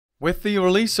With the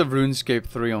release of RuneScape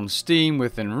 3 on Steam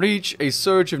within reach, a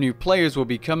surge of new players will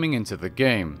be coming into the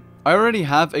game. I already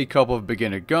have a couple of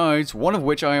beginner guides, one of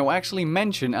which I will actually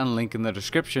mention and link in the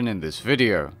description in this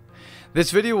video.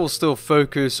 This video will still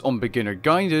focus on beginner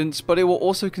guidance, but it will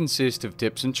also consist of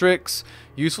tips and tricks,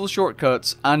 useful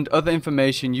shortcuts, and other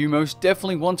information you most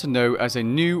definitely want to know as a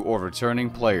new or returning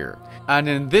player. And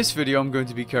in this video I'm going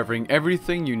to be covering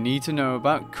everything you need to know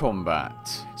about combat.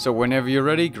 So whenever you're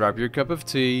ready, grab your cup of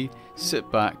tea, sit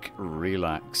back,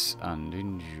 relax, and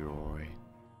enjoy.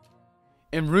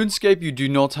 In RuneScape you do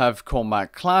not have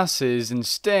combat classes,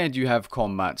 instead you have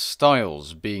combat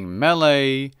styles, being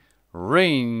melee,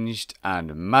 ranged,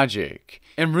 and magic.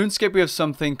 In RuneScape we have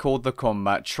something called the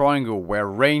combat triangle, where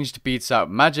ranged beats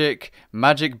out magic,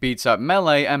 magic beats out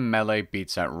melee, and melee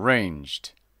beats out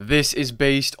ranged. This is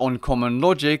based on common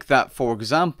logic that, for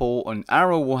example, an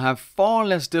arrow will have far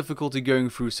less difficulty going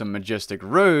through some majestic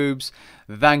robes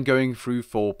than going through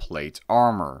full plate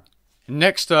armor.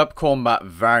 Next up, combat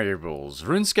variables.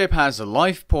 RuneScape has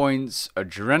life points,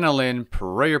 adrenaline,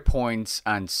 prayer points,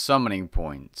 and summoning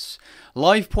points.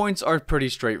 Life points are pretty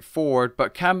straightforward,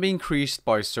 but can be increased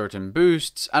by certain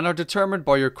boosts and are determined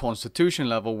by your constitution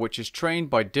level, which is trained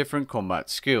by different combat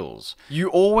skills. You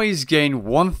always gain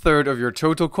 1/3 of your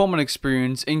total combat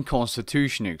experience in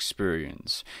constitution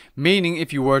experience, meaning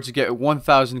if you were to get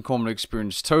 1000 combat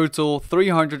experience total,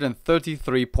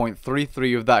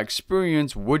 333.33 of that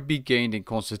experience would be gained in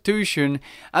constitution,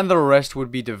 and the rest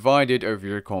would be divided over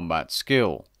your combat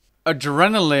skill.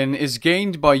 Adrenaline is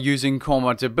gained by using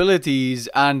combat abilities,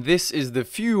 and this is the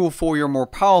fuel for your more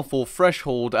powerful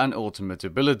threshold and ultimate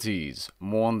abilities.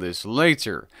 More on this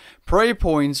later. Prayer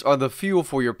points are the fuel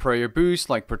for your prayer boosts,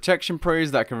 like protection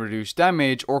prayers that can reduce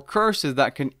damage, or curses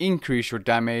that can increase your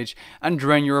damage and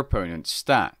drain your opponent's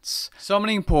stats.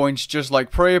 Summoning points, just like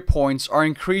prayer points, are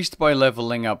increased by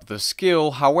leveling up the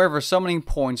skill. However, summoning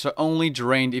points are only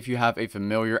drained if you have a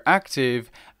familiar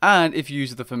active, and if you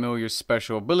use the familiar's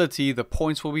special ability, the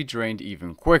points will be drained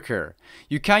even quicker.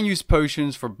 You can use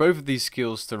potions for both of these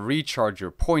skills to recharge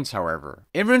your points, however.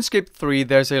 In RuneScape 3,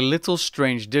 there's a little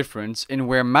strange difference in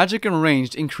where magic and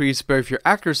ranged increase both your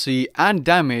accuracy and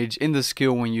damage in the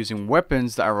skill when using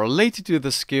weapons that are related to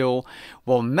the skill,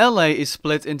 while melee is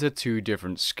split into two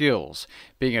different skills,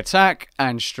 being attack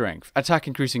and strength. Attack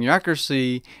increasing your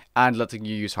accuracy and letting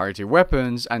you use higher tier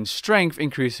weapons, and strength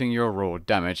increasing your raw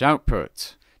damage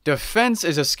output. Defense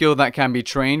is a skill that can be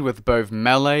trained with both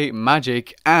melee,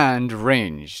 magic, and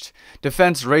ranged.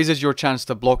 Defense raises your chance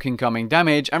to block incoming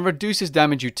damage and reduces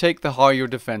damage you take the higher your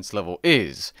defense level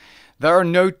is. There are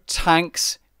no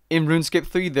tanks in RuneScape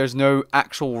 3, there's no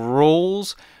actual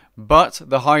roles, but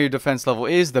the higher your defense level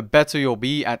is, the better you'll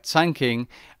be at tanking,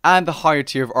 and the higher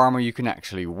tier of armor you can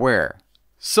actually wear.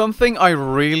 Something I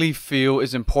really feel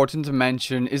is important to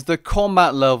mention is the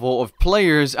combat level of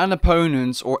players and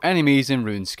opponents or enemies in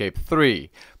RuneScape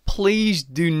 3. Please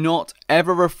do not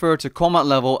ever refer to combat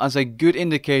level as a good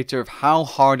indicator of how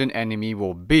hard an enemy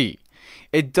will be.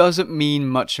 It doesn't mean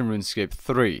much in RuneScape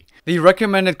 3. The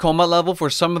recommended combat level for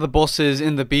some of the bosses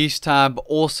in the Beast tab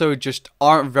also just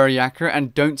aren't very accurate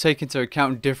and don't take into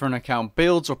account different account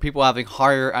builds or people having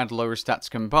higher and lower stats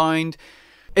combined.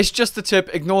 It's just a tip,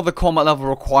 ignore the combat level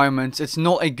requirements, it's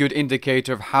not a good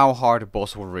indicator of how hard a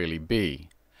boss will really be.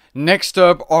 Next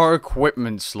up are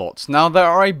equipment slots. Now there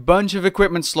are a bunch of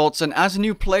equipment slots, and as a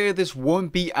new player this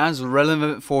won't be as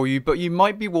relevant for you, but you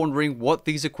might be wondering what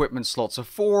these equipment slots are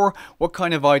for, what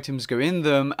kind of items go in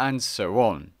them, and so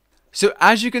on. So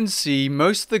as you can see,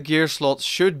 most of the gear slots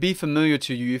should be familiar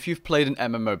to you if you've played an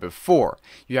MMO before.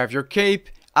 You have your cape,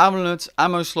 amulet,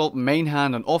 ammo slot, main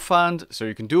hand and offhand, so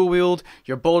you can dual wield,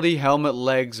 your body, helmet,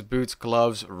 legs, boots,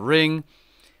 gloves, ring.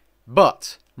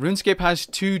 But RuneScape has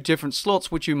two different slots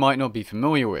which you might not be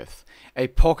familiar with. A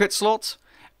pocket slot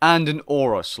and an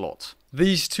aura slot.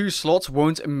 These two slots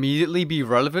won't immediately be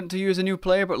relevant to you as a new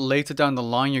player, but later down the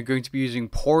line you're going to be using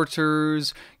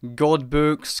porters, god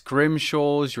books,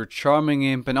 scrimshaws, your charming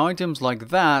imp and items like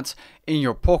that in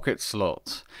your pocket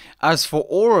slot. As for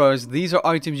auras, these are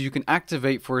items you can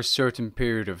activate for a certain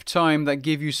period of time that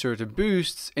give you certain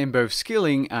boosts in both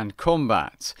skilling and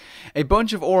combat. A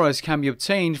bunch of auras can be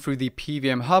obtained through the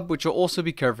PvM Hub, which I'll also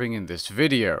be covering in this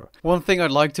video. One thing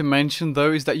I'd like to mention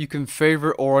though is that you can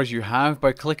favorite auras you have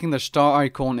by clicking the star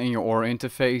icon in your aura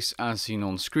interface as seen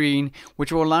on screen,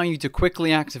 which will allow you to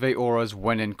quickly activate auras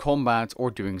when in combat or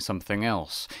doing something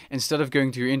else, instead of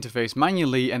going to your interface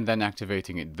manually and then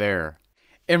activating it there.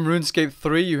 In RuneScape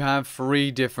 3, you have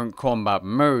 3 different combat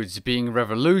modes, being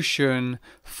Revolution,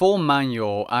 Full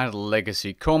Manual, and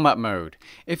Legacy Combat Mode.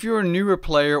 If you're a newer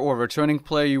player or a returning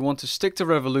player, you want to stick to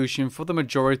Revolution for the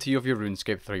majority of your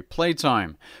RuneScape 3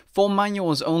 playtime. Full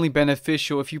Manual is only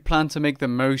beneficial if you plan to make the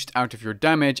most out of your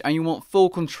damage and you want full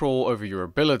control over your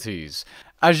abilities.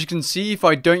 As you can see, if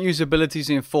I don't use abilities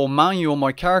in Full Manual,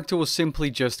 my character will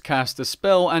simply just cast a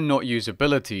spell and not use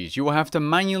abilities. You will have to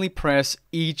manually press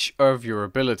each of your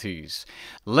abilities.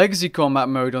 Legacy Combat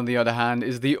Mode, on the other hand,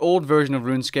 is the old version of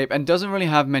RuneScape and doesn't really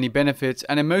have many benefits,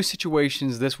 and in most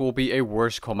situations this will be a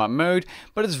worse combat mode,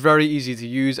 but it's very easy to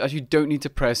use as you don't need to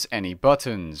press any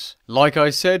buttons. Like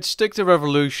I said, stick to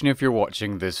Revolution if you're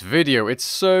watching this video. It's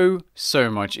so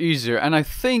much easier, and I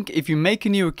think if you make a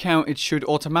new account it should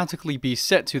automatically be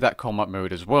set to that combat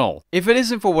mode as well. If it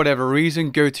isn't for whatever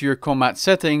reason, go to your combat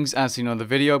settings as seen on the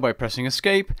video by pressing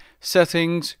escape,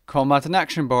 settings, combat and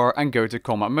action bar, and go to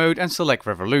combat mode and select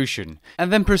Revolution.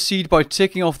 And then proceed by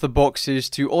ticking off the boxes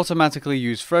to automatically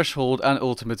use threshold and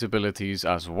ultimate abilities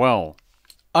as well.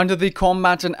 Under the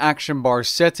Combat and Action Bar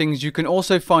settings, you can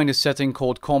also find a setting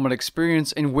called Combat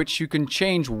Experience in which you can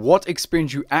change what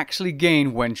experience you actually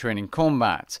gain when training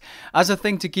combat. As a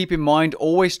thing to keep in mind,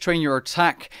 always train your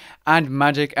attack and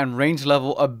magic and range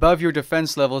level above your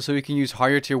defense level so you can use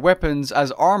higher tier weapons,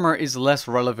 as armor is less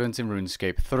relevant in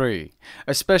RuneScape 3,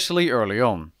 especially early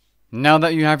on. Now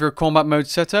that you have your combat mode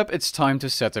set up, it's time to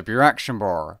set up your action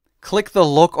bar. Click the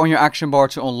lock on your action bar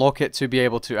to unlock it to be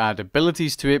able to add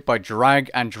abilities to it by drag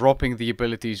and dropping the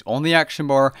abilities on the action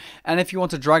bar, and if you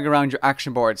want to drag around your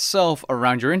action bar itself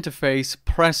around your interface,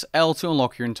 press L to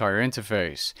unlock your entire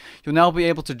interface. You'll now be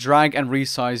able to drag and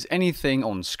resize anything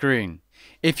on screen.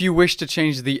 If you wish to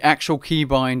change the actual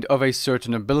keybind of a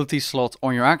certain ability slot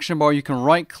on your action bar, you can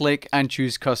right click and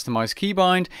choose Customize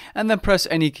Keybind and then press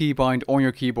any keybind on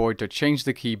your keyboard to change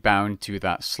the key bound to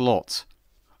that slot.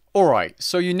 Alright,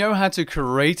 so you know how to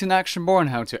create an action bar and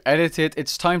how to edit it.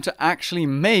 It's time to actually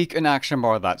make an action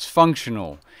bar that's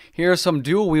functional. Here are some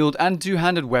dual wield and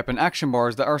two-handed weapon action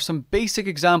bars that are some basic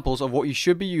examples of what you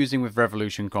should be using with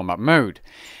Revolution Combat Mode.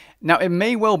 Now, it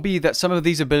may well be that some of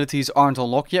these abilities aren't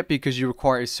unlocked yet because you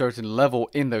require a certain level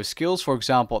in those skills. For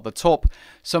example, at the top,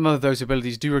 some of those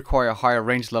abilities do require a higher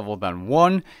range level than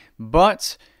 1,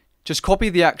 but just copy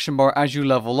the action bar as you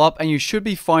level up and you should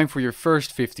be fine for your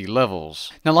first 50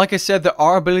 levels. Now, like I said, there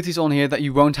are abilities on here that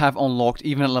you won't have unlocked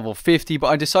even at level 50, but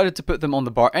I decided to put them on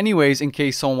the bar anyways in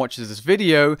case someone watches this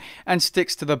video and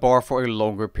sticks to the bar for a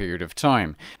longer period of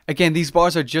time. Again, these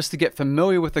bars are just to get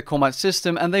familiar with the combat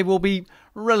system and they will be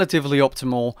relatively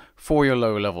optimal for your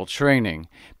low level training,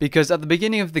 because at the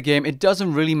beginning of the game it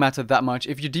doesn't really matter that much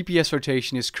if your DPS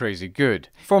rotation is crazy good.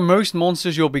 For most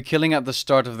monsters you'll be killing at the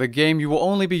start of the game, you will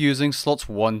only be using slots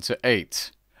 1 to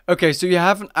 8. Okay, so you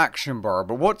have an action bar,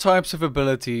 but what types of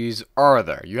abilities are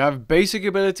there? You have basic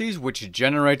abilities which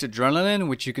generate adrenaline,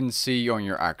 which you can see on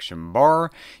your action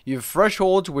bar. You have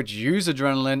thresholds which use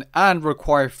adrenaline and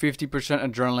require 50%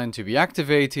 adrenaline to be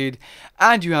activated.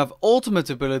 And you have ultimate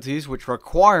abilities which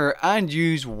require and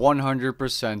use 100%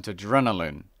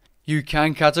 adrenaline. You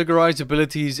can categorize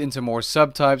abilities into more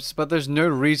subtypes, but there's no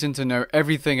reason to know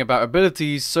everything about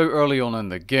abilities so early on in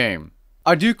the game.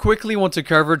 I do quickly want to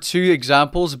cover 2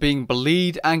 examples, being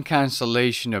bleed and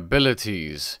cancellation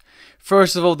abilities.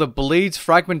 First of all, the bleed's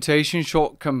fragmentation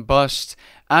shot, combust,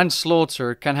 and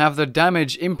slaughter can have their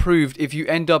damage improved if you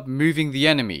end up moving the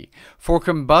enemy. For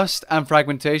combust and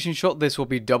fragmentation shot, this will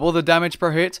be double the damage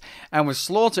per hit, and with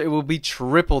slaughter it will be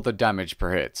triple the damage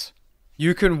per hit.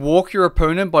 You can walk your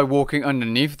opponent by walking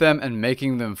underneath them and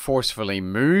making them forcefully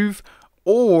move,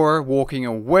 or walking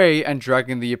away and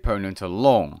dragging the opponent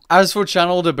along. As for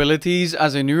channeled abilities,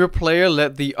 as a newer player,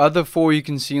 let the other 4 you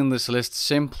can see on this list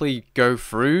simply go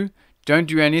through. Don't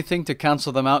do anything to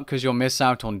cancel them out because you'll miss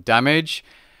out on damage.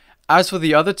 As for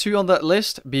the other 2 on that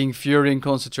list, being Fury and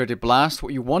Concentrated Blast,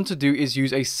 what you want to do is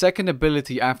use a second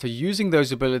ability after using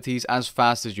those abilities as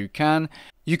fast as you can.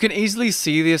 You can easily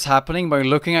see this happening by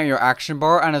looking at your action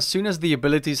bar, and as soon as the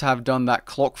abilities have done that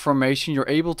clock formation, you're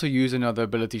able to use another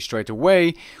ability straight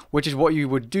away, which is what you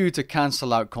would do to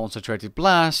cancel out Concentrated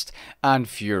Blast and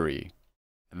Fury.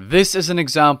 This is an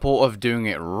example of doing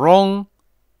it wrong,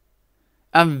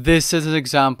 and this is an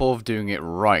example of doing it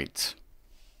right.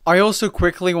 I also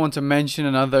quickly want to mention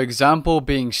another example,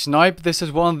 being Snipe. This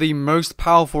is one of the most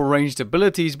powerful ranged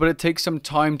abilities, but it takes some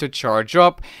time to charge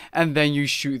up, and then you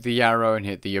shoot the arrow and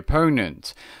hit the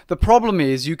opponent. The problem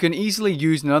is you can easily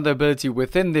use another ability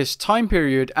within this time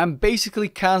period and basically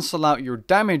cancel out your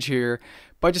damage here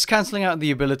by just cancelling out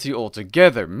the ability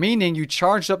altogether, meaning you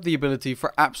charged up the ability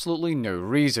for absolutely no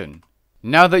reason.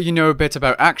 Now that you know a bit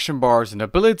about action bars and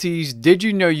abilities, did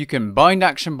you know you can bind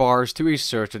action bars to a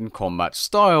certain combat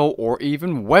style or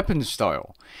even weapon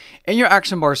style? In your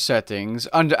action bar settings,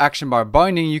 under action bar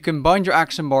binding, you can bind your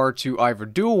action bar to either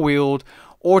dual wield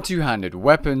or two-handed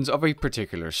weapons of a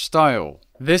particular style.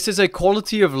 This is a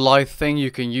quality of life thing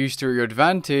you can use to your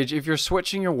advantage if you're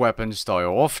switching your weapon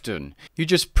style often. You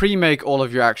just pre-make all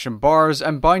of your action bars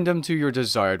and bind them to your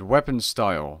desired weapon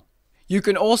style. You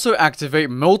can also activate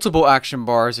multiple action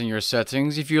bars in your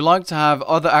settings if you like to have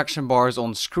other action bars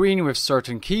on screen with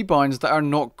certain keybinds that are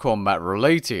not combat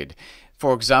related.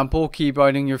 For example,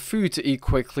 keybinding your food to eat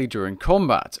quickly during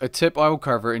combat, a tip I will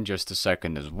cover in just a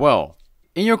second as well.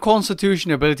 In your Constitution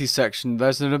ability section,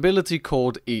 there's an ability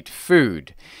called Eat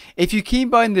Food. If you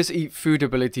keybind this Eat Food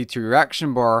ability to your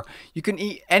action bar, you can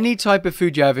eat any type of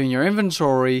food you have in your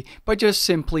inventory by just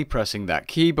simply pressing that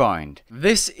keybind.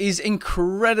 This is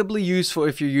incredibly useful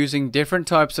if you're using different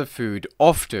types of food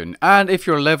often, and if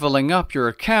you're leveling up your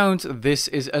account, this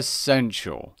is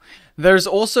essential. There's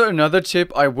also another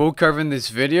tip I will cover in this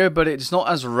video, but it's not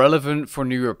as relevant for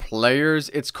newer players.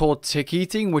 It's called tick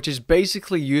eating, which is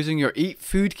basically using your Eat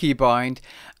Food keybind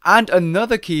and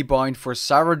another keybind for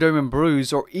sourdough and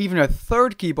brews, or even a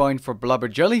third keybind for blubber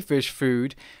jellyfish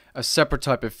food, a separate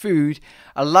type of food,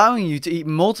 allowing you to eat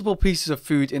multiple pieces of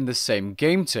food in the same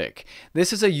game tick.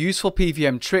 This is a useful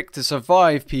PvM trick to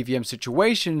survive PvM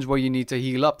situations where you need to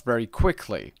heal up very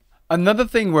quickly. Another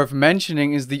thing worth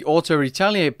mentioning is the auto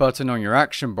retaliate button on your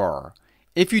action bar.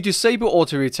 If you disable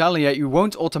auto retaliate, you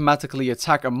won't automatically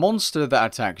attack a monster that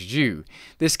attacks you.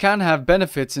 This can have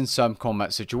benefits in some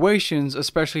combat situations,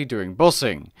 especially during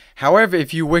bossing. However,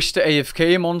 if you wish to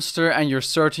AFK a monster and you're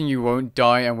certain you won't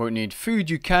die and won't need food,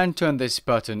 you can turn this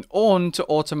button on to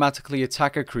automatically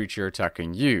attack a creature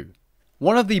attacking you.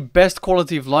 One of the best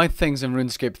quality of life things in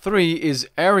Runescape 3 is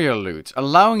area loot,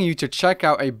 allowing you to check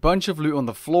out a bunch of loot on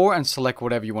the floor and select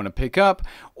whatever you want to pick up,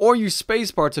 or use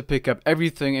spacebar to pick up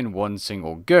everything in one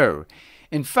single go.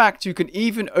 In fact, you can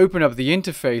even open up the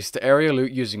interface to area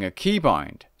loot using a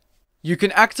keybind. You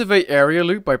can activate area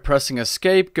loot by pressing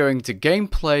escape, going to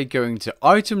gameplay, going to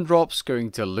item drops, going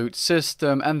to loot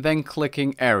system, and then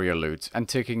clicking area loot and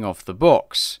ticking off the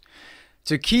box.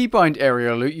 To keybind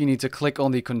area loot, you need to click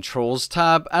on the controls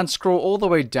tab and scroll all the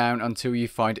way down until you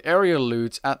find area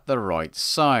loot at the right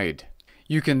side.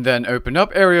 You can then open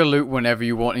up area loot whenever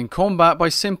you want in combat by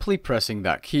simply pressing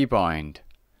that keybind.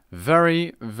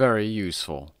 Very, very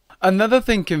useful. Another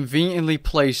thing conveniently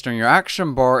placed on your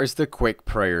action bar is the quick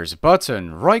prayers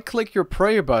button. Right click your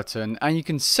prayer button and you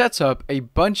can set up a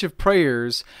bunch of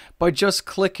prayers by just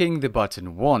clicking the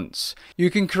button once.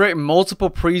 You can create multiple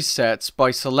presets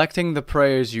by selecting the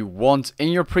prayers you want in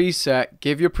your preset,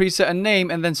 give your preset a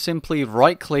name, and then simply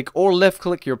right click or left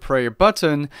click your prayer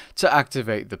button to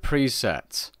activate the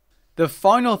preset. The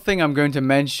final thing I'm going to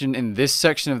mention in this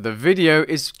section of the video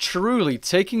is truly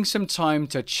taking some time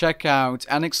to check out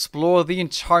and explore the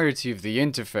entirety of the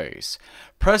interface.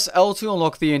 Press L to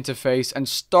unlock the interface and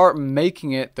start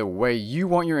making it the way you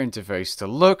want your interface to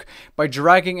look by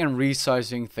dragging and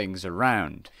resizing things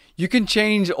around. You can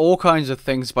change all kinds of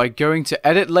things by going to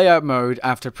edit layout mode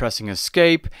after pressing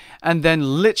escape, and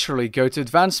then literally go to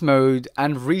advanced mode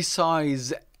and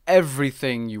resize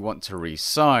everything you want to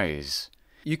resize.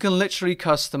 You can literally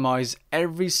customize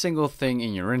every single thing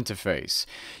in your interface.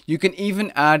 You can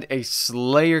even add a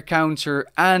Slayer counter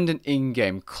and an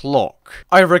in-game clock.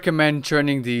 I recommend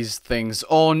turning these things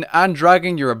on and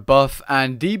dragging your buff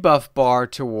and debuff bar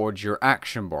towards your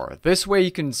action bar. This way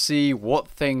you can see what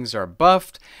things are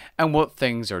buffed and what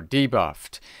things are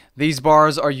debuffed. These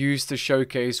bars are used to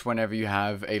showcase whenever you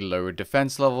have a lower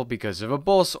defense level because of a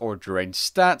boss or drained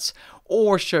stats,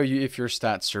 or show you if your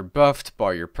stats are buffed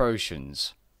by your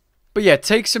potions. But yeah,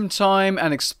 take some time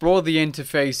and explore the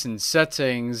interface and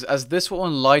settings, as this will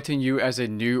enlighten you as a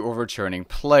new or returning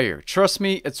player. Trust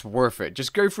me, it's worth it.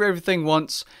 Just go through everything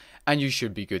once and you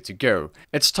should be good to go.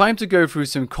 It's time to go through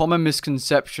some common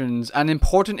misconceptions and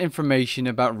important information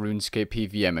about RuneScape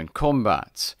PvM and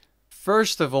combat.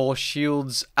 First of all,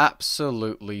 shields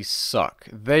absolutely suck.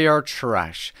 They are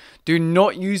trash. Do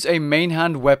not use a main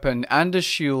hand weapon and a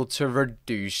shield to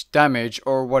reduce damage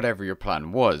or whatever your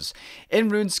plan was. In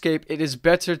RuneScape, it is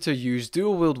better to use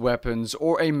dual wield weapons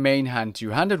or a main hand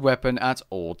two-handed weapon at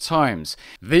all times.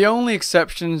 The only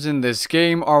exceptions in this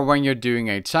game are when you're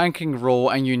doing a tanking role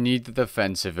and you need the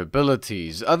defensive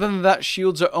abilities. Other than that,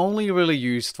 shields are only really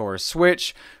used for a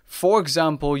switch. For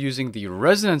example, using the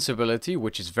resonance ability,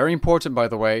 which is very important by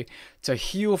the way, to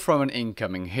heal from an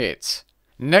incoming hit.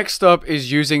 Next up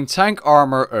is using tank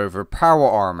armor over power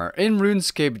armor. In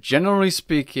RuneScape, generally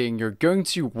speaking, you're going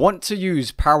to want to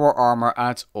use power armor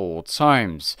at all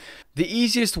times. The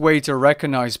easiest way to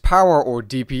recognize power or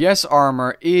DPS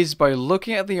armor is by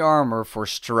looking at the armor for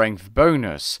strength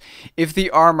bonus. If the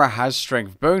armor has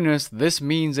strength bonus, this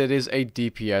means it is a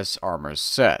DPS armor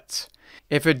set.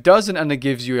 If it doesn't and it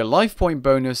gives you a life point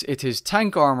bonus, it is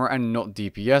tank armor and not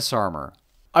DPS armor.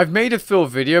 I've made a full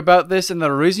video about this, and the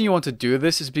reason you want to do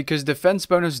this is because defense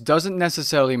bonus doesn't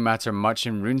necessarily matter much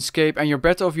in RuneScape, and you're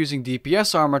better off using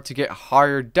DPS armor to get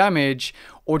higher damage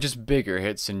or just bigger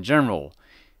hits in general.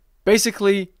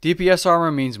 Basically, DPS armor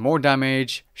means more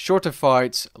damage, shorter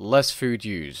fights, less food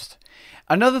used.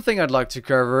 Another thing I'd like to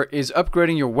cover is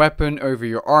upgrading your weapon over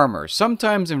your armor.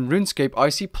 Sometimes in RuneScape I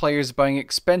see players buying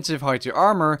expensive high-tier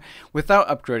armor without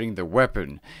upgrading their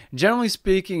weapon. Generally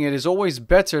speaking, it is always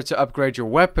better to upgrade your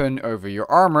weapon over your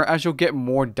armor as you'll get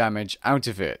more damage out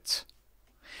of it.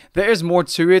 There is more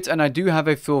to it, and I do have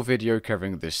a full video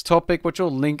covering this topic which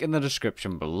I'll link in the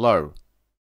description below.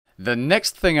 The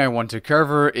next thing I want to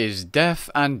cover is death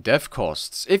and death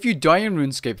costs. If you die in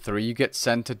RuneScape 3, you get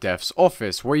sent to Death's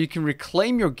office, where you can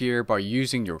reclaim your gear by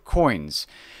using your coins.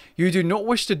 You do not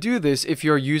wish to do this if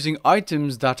you are using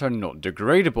items that are not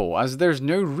degradable, as there's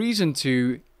no reason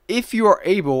to, if you are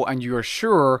able and you are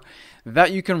sure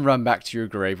that you can run back to your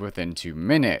grave within 2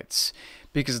 minutes.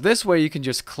 Because this way you can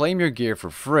just claim your gear for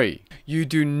free. You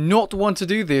do not want to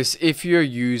do this if you're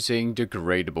using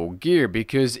degradable gear,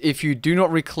 because if you do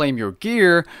not reclaim your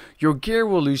gear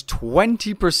will lose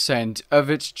 20% of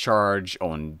its charge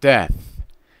on death.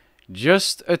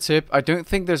 Just a tip, I don't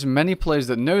think there's many players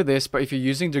that know this, but if you're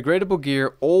using degradable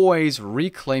gear, always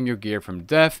reclaim your gear from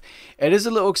death. It is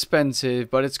a little expensive,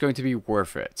 but it's going to be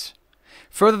worth it.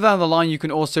 Further down the line, you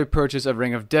can also purchase a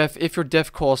Ring of Death if your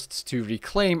death costs to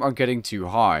reclaim are getting too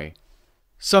high.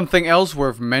 Something else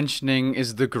worth mentioning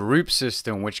is the group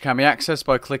system, which can be accessed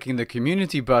by clicking the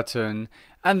community button,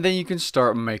 and then you can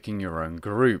start making your own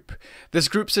group. This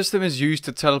group system is used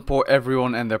to teleport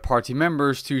everyone and their party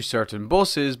members to certain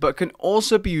bosses, but can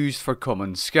also be used for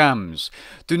common scams.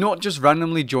 Do not just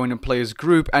randomly join a player's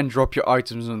group and drop your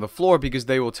items on the floor, because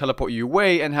they will teleport you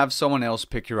away and have someone else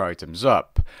pick your items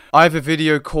up. I have a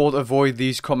video called Avoid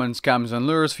These Common Scams and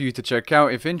Lures for you to check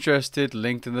out if interested,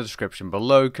 linked in the description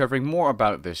below, covering more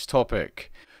about this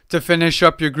topic. To finish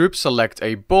up your group, select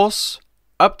a boss,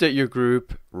 update your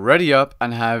group, ready up,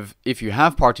 and have, if you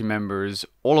have party members,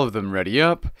 all of them ready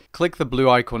up. Click the blue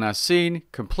icon as seen,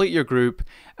 complete your group,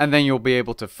 and then you'll be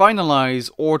able to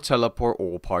finalize or teleport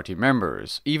all party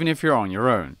members, even if you're on your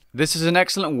own. This is an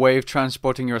excellent way of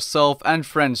transporting yourself and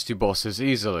friends to bosses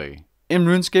easily. In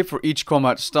RuneScape, for each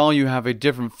combat style, you have a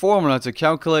different formula to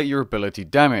calculate your ability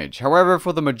damage. However,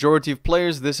 for the majority of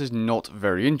players, this is not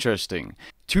very interesting.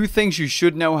 Two things you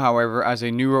should know, however, as a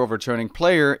newer or returning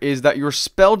player, is that your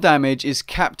spell damage is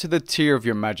capped to the tier of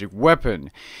your magic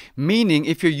weapon. Meaning,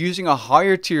 if you're using a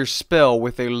higher tier spell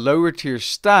with a lower tier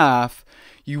staff,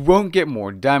 you won't get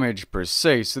more damage per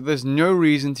se, so there's no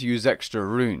reason to use extra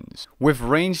runes. With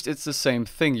ranged, it's the same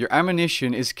thing. Your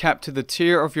ammunition is capped to the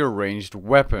tier of your ranged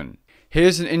weapon.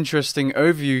 Here's an interesting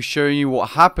overview showing you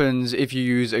what happens if you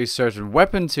use a certain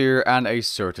weapon tier and a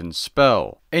certain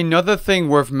spell. Another thing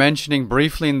worth mentioning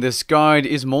briefly in this guide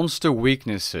is monster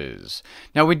weaknesses.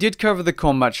 Now, we did cover the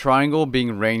combat triangle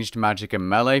being ranged, magic, and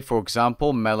melee. For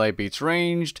example, melee beats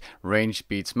ranged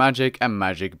beats magic, and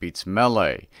magic beats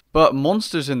melee. But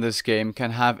monsters in this game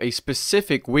can have a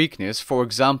specific weakness, for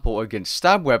example against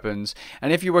stab weapons,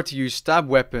 and if you were to use stab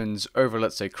weapons over,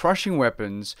 let's say, crushing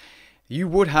weapons, you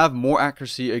would have more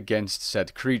accuracy against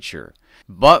said creature.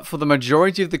 But for the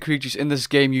majority of the creatures in this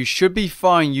game, you should be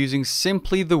fine using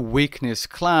simply the weakness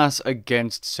class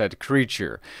against said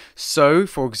creature. So,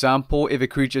 for example, if a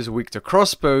creature is weak to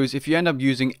crossbows, if you end up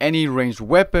using any ranged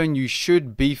weapon, you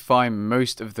should be fine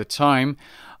most of the time,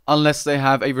 unless they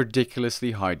have a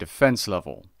ridiculously high defense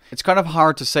level. It's kind of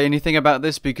hard to say anything about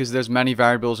this because there's many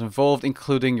variables involved,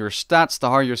 including your stats.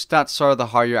 The higher your stats are, the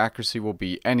higher your accuracy will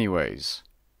be anyways.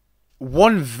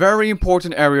 One very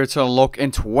important area to unlock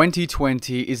in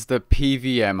 2020 is the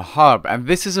PvM Hub, and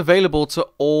this is available to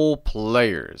all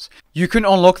players. You can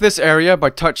unlock this area by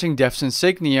touching Death's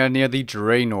insignia near the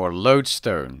Draenor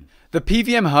lodestone. The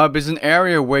PvM Hub is an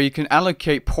area where you can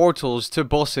allocate portals to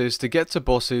bosses to get to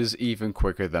bosses even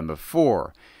quicker than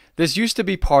before. This used to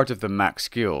be part of the Max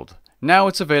Guild. Now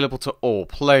it's available to all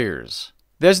players.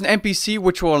 There's an NPC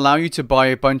which will allow you to buy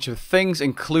a bunch of things,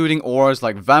 including auras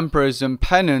like Vampirism,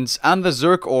 Penance, and the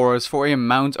Zerk auras for a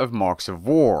amount of Marks of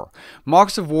War.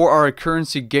 Marks of War are a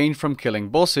currency gained from killing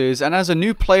bosses, and as a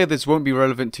new player this won't be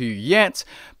relevant to you yet,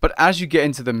 but as you get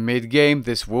into the mid-game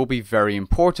this will be very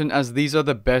important as these are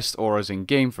the best auras in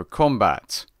game for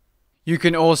combat. You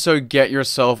can also get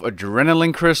yourself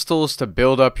adrenaline crystals to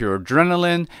build up your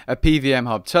adrenaline, a PvM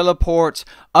Hub teleport,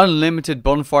 unlimited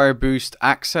bonfire boost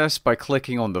access by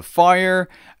clicking on the fire,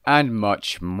 and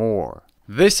much more.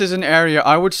 This is an area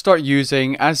I would start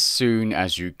using as soon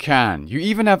as you can. You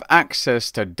even have access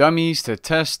to dummies to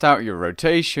test out your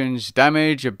rotations,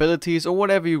 damage, abilities, or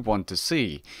whatever you want to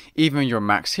see. Even your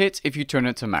max hit if you turn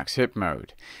it to max hit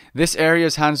mode. This area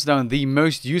is hands down the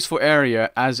most useful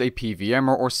area as a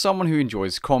PvMer or someone who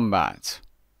enjoys combat.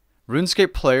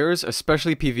 RuneScape players,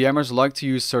 especially PvMers, like to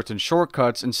use certain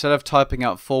shortcuts instead of typing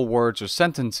out full words or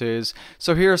sentences,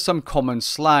 so here are some common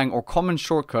slang or common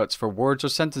shortcuts for words or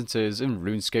sentences in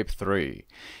RuneScape 3.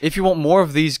 If you want more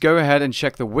of these, go ahead and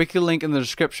check the wiki link in the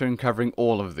description covering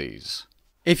all of these.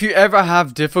 If you ever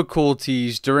have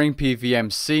difficulties during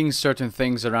PvM seeing certain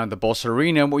things around the boss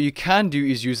arena, what you can do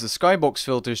is use the Skybox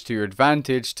filters to your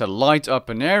advantage to light up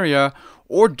an area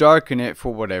or darken it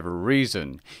for whatever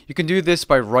reason. You can do this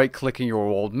by right clicking your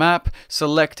old map,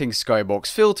 selecting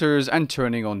Skybox filters and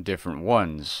turning on different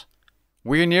ones.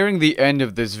 We are nearing the end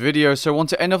of this video, so I want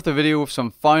to end off the video with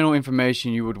some final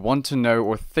information you would want to know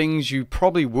or things you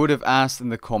probably would have asked in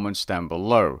the comments down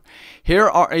below. Here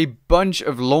are a bunch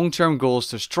of long-term goals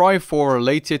to strive for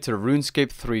related to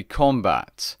RuneScape 3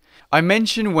 combat. I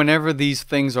mention whenever these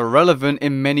things are relevant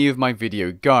in many of my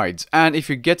video guides, and if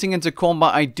you're getting into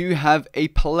combat I do have a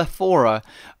plethora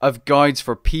of guides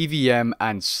for PvM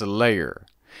and Slayer.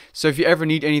 So if you ever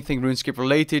need anything RuneScape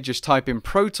related, just type in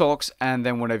Protox and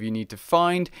then whatever you need to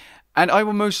find, and I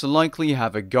will most likely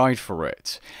have a guide for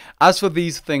it. As for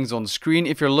these things on screen,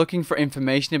 if you're looking for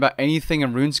information about anything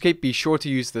in RuneScape, be sure to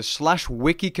use the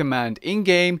 /wiki command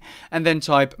in-game and then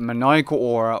type Maniacal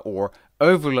Aura or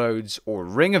Overloads or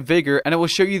Ring of Vigor, and it will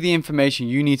show you the information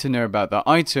you need to know about that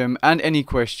item and any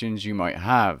questions you might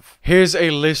have. Here's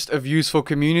a list of useful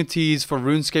communities for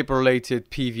RuneScape related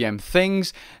PvM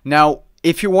things. Now,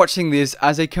 if you're watching this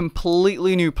as a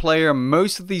completely new player,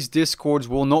 most of these discords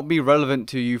will not be relevant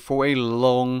to you for a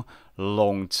long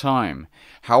time.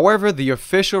 However, the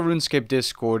official RuneScape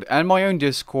Discord and my own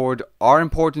Discord are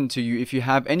important to you. If you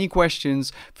have any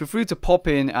questions, feel free to pop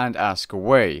in and ask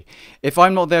away. If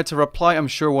I'm not there to reply, I'm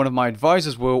sure one of my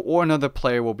advisors will or another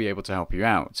player will be able to help you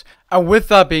out. And with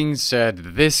that being said,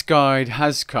 this guide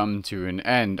has come to an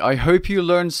end. I hope you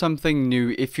learned something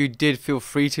new. If you did, feel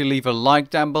free to leave a like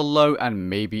down below and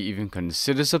maybe even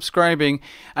consider subscribing.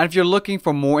 And if you're looking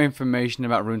for more information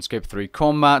about RuneScape 3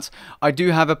 combat, I do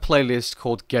have a playlist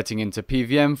called Getting Into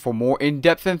PvM for more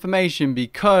in-depth information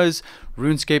because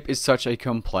RuneScape is such a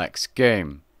complex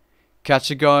game. Catch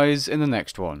you guys in the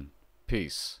next one.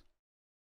 Peace.